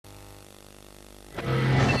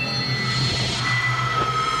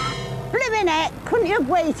couldn't you have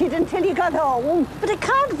waited until you got home? But I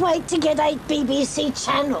can't wait to get 8 BBC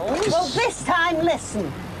channels. Well, this time,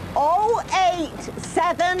 listen.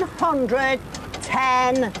 08700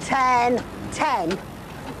 10 10 10.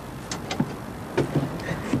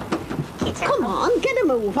 Come on, get a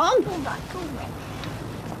move on. All right, all right.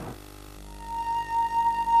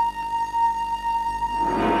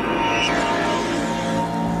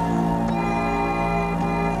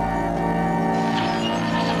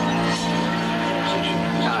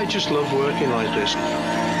 I just love working like this.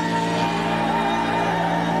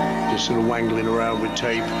 Just sort of wangling around with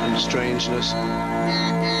tape and strangeness.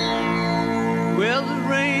 Well, the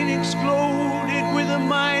rain exploded with a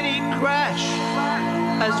mighty crash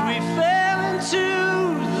as we fell into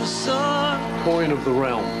the sun. Coin of the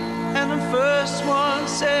realm. And the first one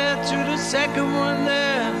said to the second one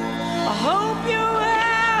there, I hope you're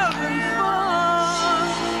having fun.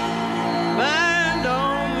 Band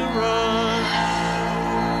on the run.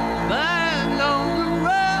 Band on the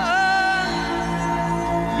run.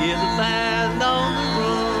 Yeah, the band on the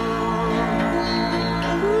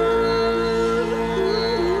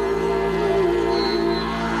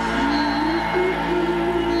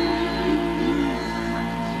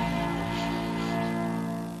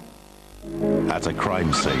At a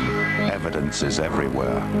crime scene, evidence is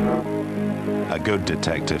everywhere. A good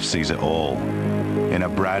detective sees it all. In a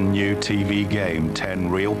brand new TV game, 10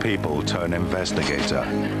 real people turn investigator.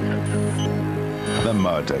 The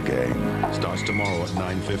Murder Game. Starts tomorrow at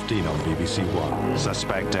 9:15 on BBC One.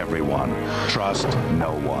 Suspect everyone. Trust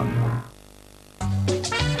no one.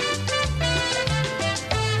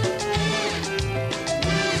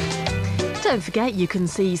 Don't forget you can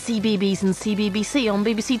see CBeebies and CBBC on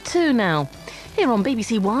BBC Two now. Here on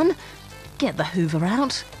BBC One, get the Hoover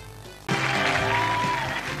out.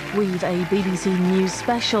 We've a BBC News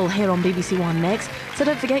special here on BBC One next, so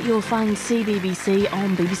don't forget you'll find CBBC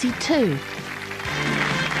on BBC Two.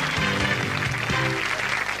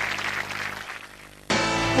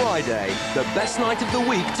 Friday, the best night of the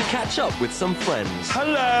week to catch up with some friends.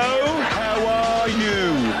 Hello, how are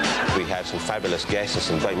you? We have some fabulous guests and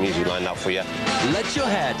some great music lined up for you. Let your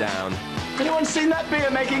hair down. Anyone seen that beer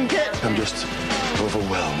making kit? I'm just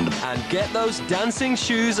overwhelmed. And get those dancing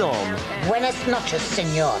shoes on. Buenas noches,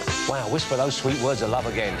 senor. Wow, whisper those sweet words of love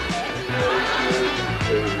again.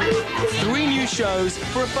 3 new shows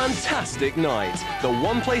for a fantastic night. The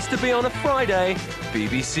one place to be on a Friday,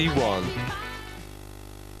 BBC One.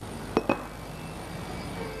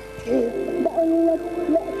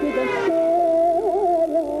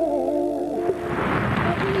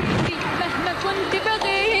 مهما كنت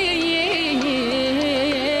بغيب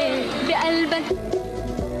بقلبك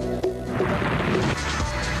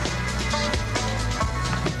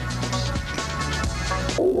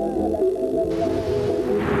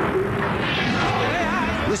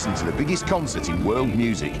Listen to the biggest concert in world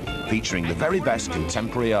music, featuring the very best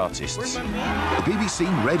contemporary artists. The BBC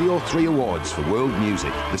Radio 3 Awards for World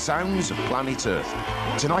Music, The Sounds of Planet Earth.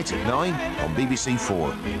 Tonight at 9 on BBC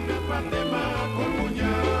 4.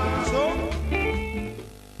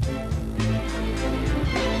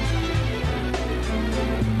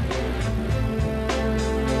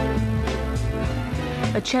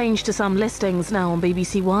 A change to some listings now on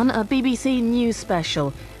BBC One, a BBC News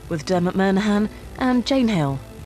special with Dermot Murnaghan and Jane Hill.